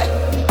style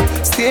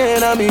me. Stay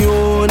in a me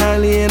own,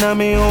 alien a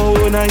me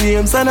own a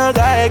game. So no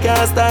guy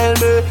can style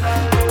me.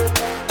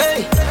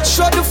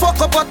 Shut the fuck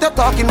up what you're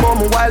talking about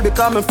me while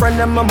becoming friend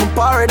them I'm a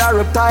pirate or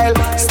reptile.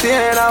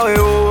 Staying away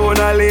own,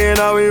 a lane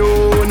away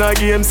own a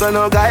game so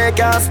no guy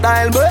can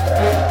style me.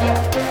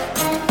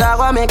 That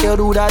what make you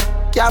do that?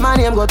 Yeah, my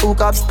name go two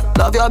cops.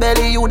 Love your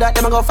belly, you that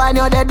them go find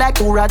you dead like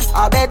two rats.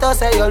 I better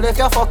say you left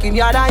your fucking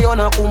yard and you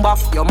no come back.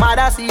 Your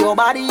mother see your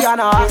body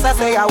and her ask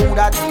say I who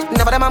that.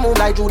 Never them a move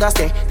like Judas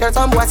day. Tell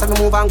some boys to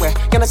move and way.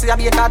 You know see I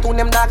be a cartoon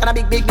them dark and a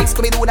big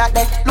Scooby do that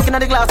day. Looking at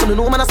the glass on the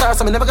room and I start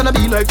so me never gonna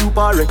be like you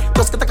party.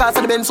 Just get the cars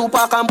and the Benz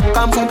super come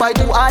super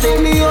too hard.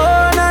 Me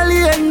own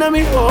alien, na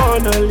me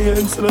own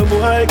alien. So no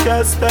boy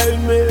can't style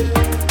me.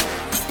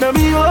 Na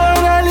me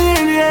own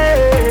alien,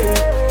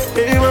 yeah.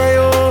 Hey my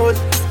own.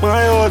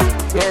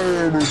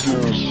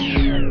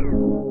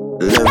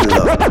 Level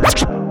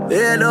up.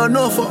 Yeah, don't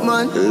know fuck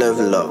man.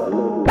 Level up.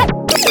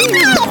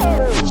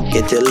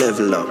 Get your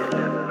level up.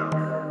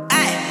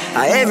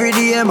 Every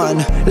day man,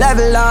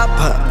 level up.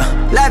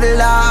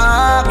 Level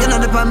up. You know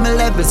the on my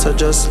level, so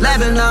just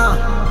level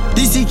now.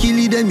 This is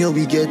killy them, yo,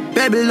 we get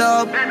pebble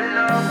up.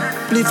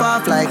 Flip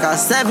off like a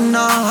 7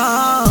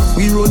 now.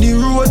 We run the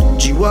road road,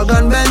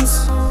 G-Wagon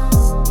Benz.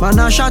 Man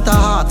a shot a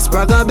Hawks,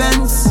 Braga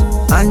Benz.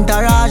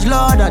 Entourage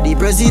Lord of the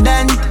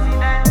President.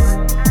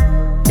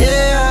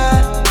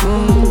 Yeah,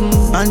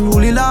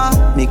 unruly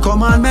law, me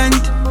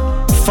commandment.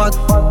 Fat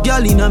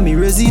girl inna me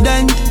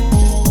resident.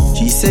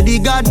 She said the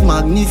God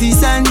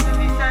magnificent.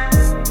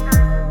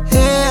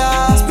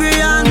 Yeah,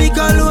 spray on me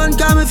cologne,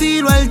 can me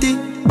feel wealthy.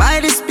 Buy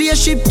the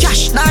spaceship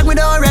cash, dog me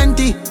don't rent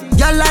it.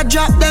 Y'all I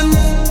drop them,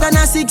 then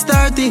a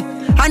 6:30.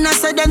 And I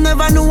said them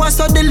never know I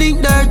saw the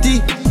link dirty.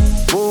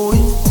 Boy,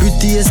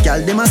 prettiest girl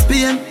them a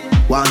Spain.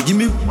 Want give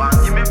me,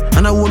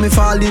 and I want me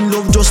fall in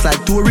love just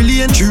like Tory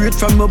Lane. Straight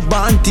from my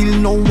band till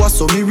now, what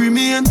so me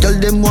remain. Tell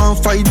them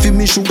want fight for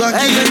me sugar cane.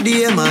 Every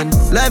day man,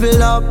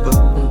 level up,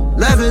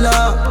 level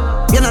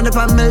up. You're not up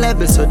on my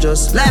level, so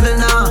just level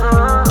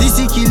now. This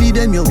is killing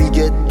them, yo, we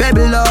get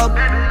pebble up.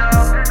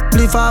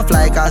 Lift off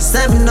like a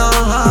 7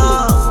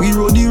 now. We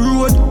rode the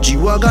road,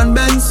 G-Wagon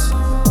Benz.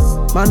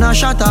 Man a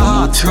shot a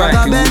Hawks,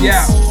 Braga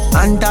Benz.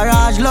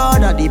 Entourage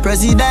Lord of the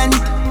President.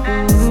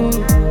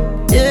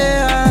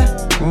 Yeah.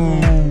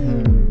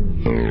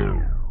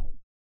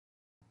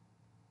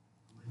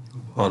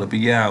 Ought to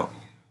be out.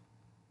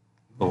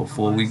 But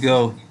before we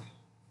go,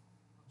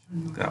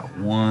 got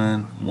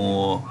one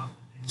more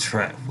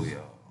track for y'all.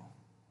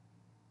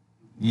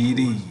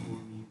 Yeety.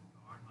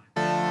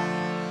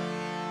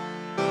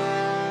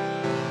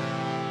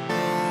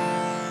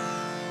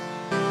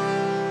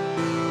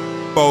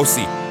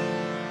 Bossy,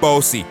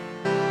 bossy,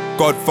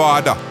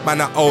 Godfather,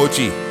 man a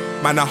OG,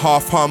 man a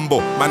half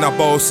humble, man a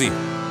bossy.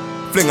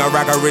 Fling a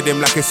rag a rhythm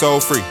like it's all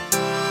free.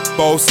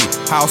 Bossy,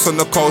 house on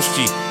the coast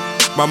G.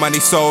 My money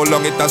so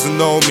long it doesn't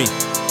know me.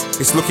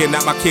 It's looking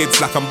at my kids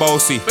like I'm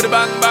bossy.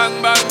 Bang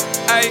bang bang,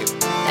 ay.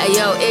 Hey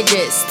yo,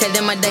 Idris, tell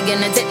them I dug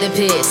and take the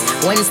piss.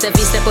 When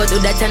Steffi step out, do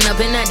that turn up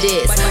in a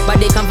diss.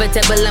 Body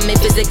comfortable, I'm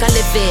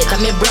physically fit.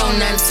 I'm brown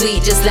and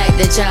sweet, just like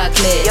the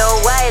chocolate. Yo,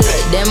 Wiley,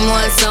 them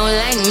all sound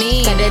like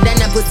me. Better than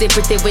a pussy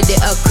pretty with the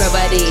okra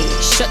body.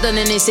 Shut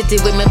down in the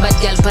city with my bad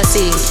girl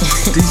pussy.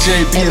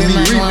 DJ Bme Every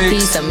man Remix. want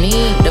piece of me.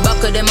 The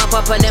back of them a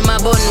papa, them a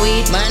bun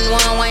weed. Man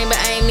want wine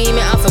behind me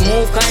have to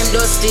move, cause I'm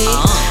dusty.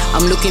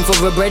 I'm looking for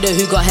a brother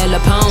who got hella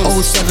pounds.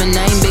 079,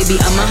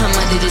 baby, I'm a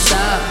hammer, did the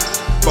shop.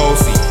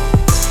 Bossy,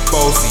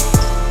 bossy,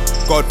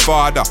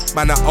 Godfather,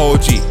 man a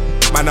OG,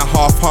 man a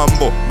half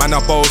humble, man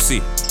a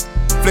bossy.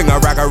 Fling a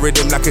rag a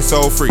rhythm like it's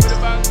all free.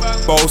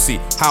 Bossy,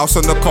 house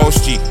on the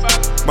coast G.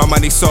 My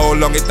money so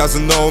long it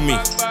doesn't know me.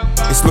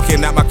 It's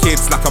looking at my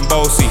kids like I'm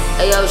bossy.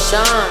 Hey yo,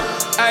 Sean.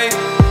 Hey,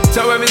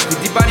 so when me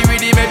spitty panny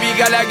with it, maybe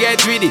gala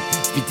get with it.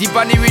 Spitty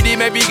panny with it,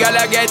 maybe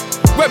gala get.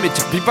 When me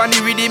choppy panny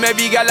with it,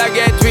 maybe gala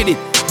get with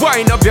it.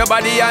 Wind up your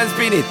body and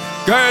spin it.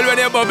 Girl, when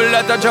you bubble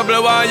out of trouble,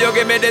 why you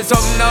give me this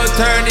something now?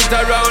 Turn it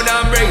around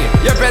and bring it.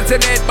 You're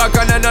pressing it back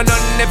on and on.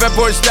 If you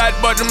push that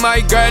button,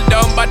 my girl,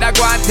 down, but I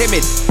go and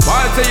timid.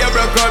 Once you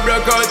broke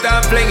out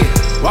and fling it.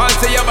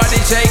 Once your body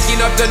shaking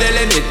up to the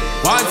limit.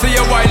 Once you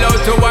wild out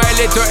to wild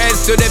it to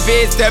S to the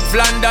V, step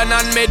London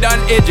and mid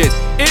and edges.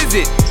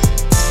 Is it?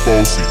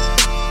 Bossy,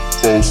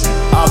 bossy.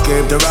 I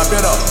came to wrap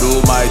it up,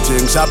 do my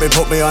thing. Sabi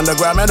put me on the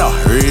gram in a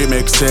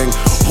remix thing.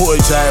 Hold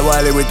tight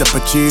Wiley with the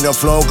Pacino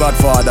flow.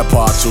 Godfather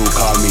part 2,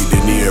 call me De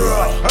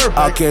Niro.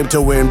 I came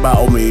to win,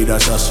 battle me,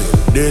 that's a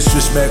sin.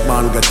 Disrespect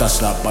man, get a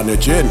slap on the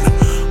chin.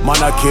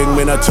 Man a king,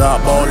 me a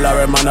top bowl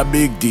Larry. Man a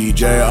big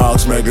DJ,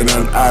 Ox, Megan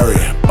and Harry.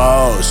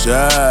 Boss,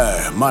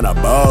 yeah, man a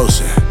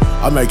bossy.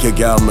 I make your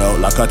girl melt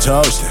like a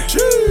toasty.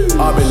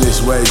 I've been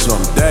this way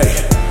someday,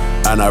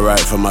 and I write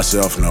for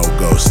myself, no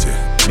ghosting.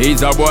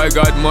 He's a boy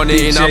got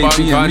money in a bank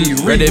and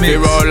ready to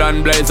roll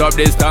and blaze up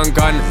this tank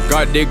and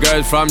got the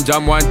girls from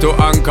Jam 1 to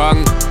Hong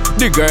Kong.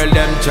 The girl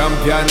them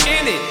champion.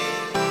 In it.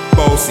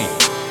 Bossy,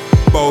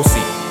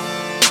 bossy,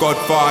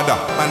 Godfather,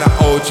 man a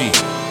OG,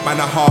 man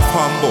a half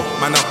humble,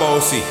 man a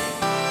bossy.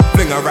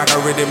 Fling a rag a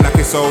rhythm like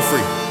it's all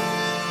free.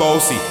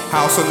 Bossy,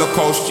 house on the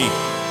coast G.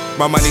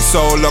 My money so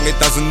long it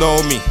doesn't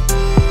know me.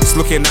 It's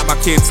looking at my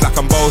kids like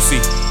I'm bossy.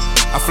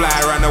 I fly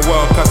around the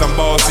world cause I'm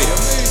bossy.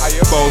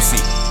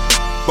 Bossy,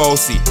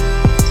 bossy,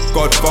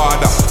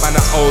 Godfather, man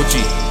a OG,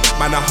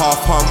 man a half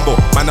humble,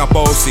 man a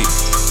bossy.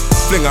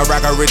 Fling a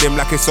rag a rhythm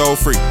like it's all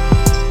free.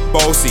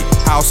 Bossy,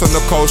 house on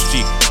the coast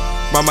G.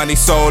 My money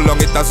so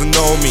long it doesn't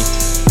know me.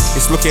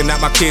 It's looking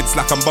at my kids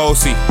like I'm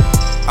bossy.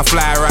 I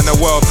fly around the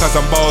world cause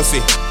I'm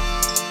bossy.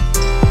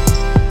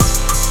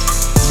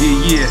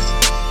 Yeah.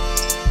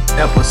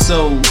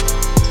 Episode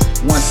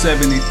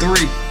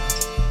 173.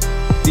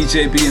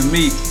 DJ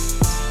Bme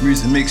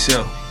Musik Mix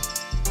Show.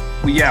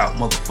 We out,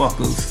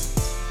 motherfuckers.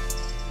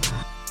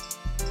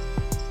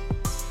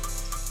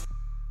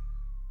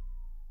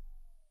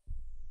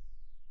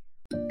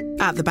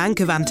 At the Bank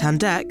of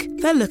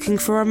Antandek, they're looking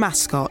for a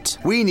mascot.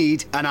 We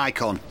need an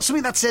icon.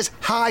 Something that says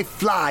high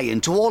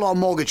flying to all our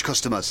mortgage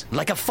customers.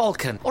 Like a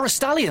falcon or a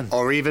stallion.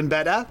 Or even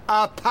better,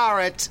 a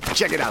parrot.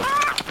 Check it out.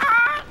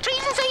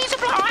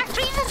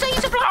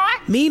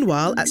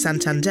 Meanwhile, at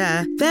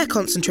Santander, they're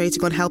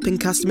concentrating on helping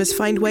customers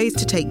find ways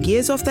to take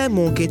years off their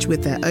mortgage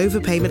with their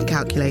overpayment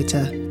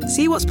calculator.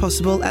 See what's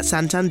possible at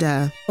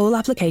Santander. All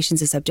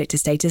applications are subject to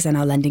status and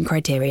our lending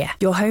criteria.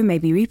 Your home may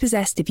be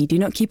repossessed if you do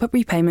not keep up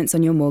repayments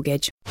on your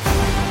mortgage.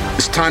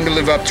 It's time to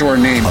live up to our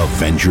name.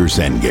 Avengers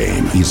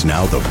Endgame is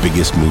now the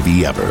biggest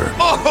movie ever.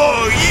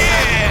 Oh,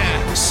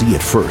 yeah! See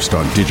it first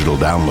on digital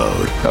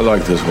download. I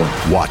like this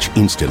one. Watch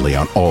instantly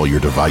on all your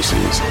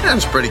devices.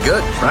 That's pretty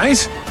good,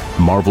 right?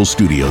 Marvel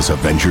Studios'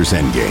 Avengers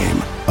Endgame.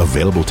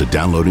 Available to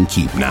download and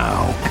keep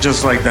now.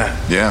 Just like that.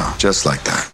 Yeah, just like that.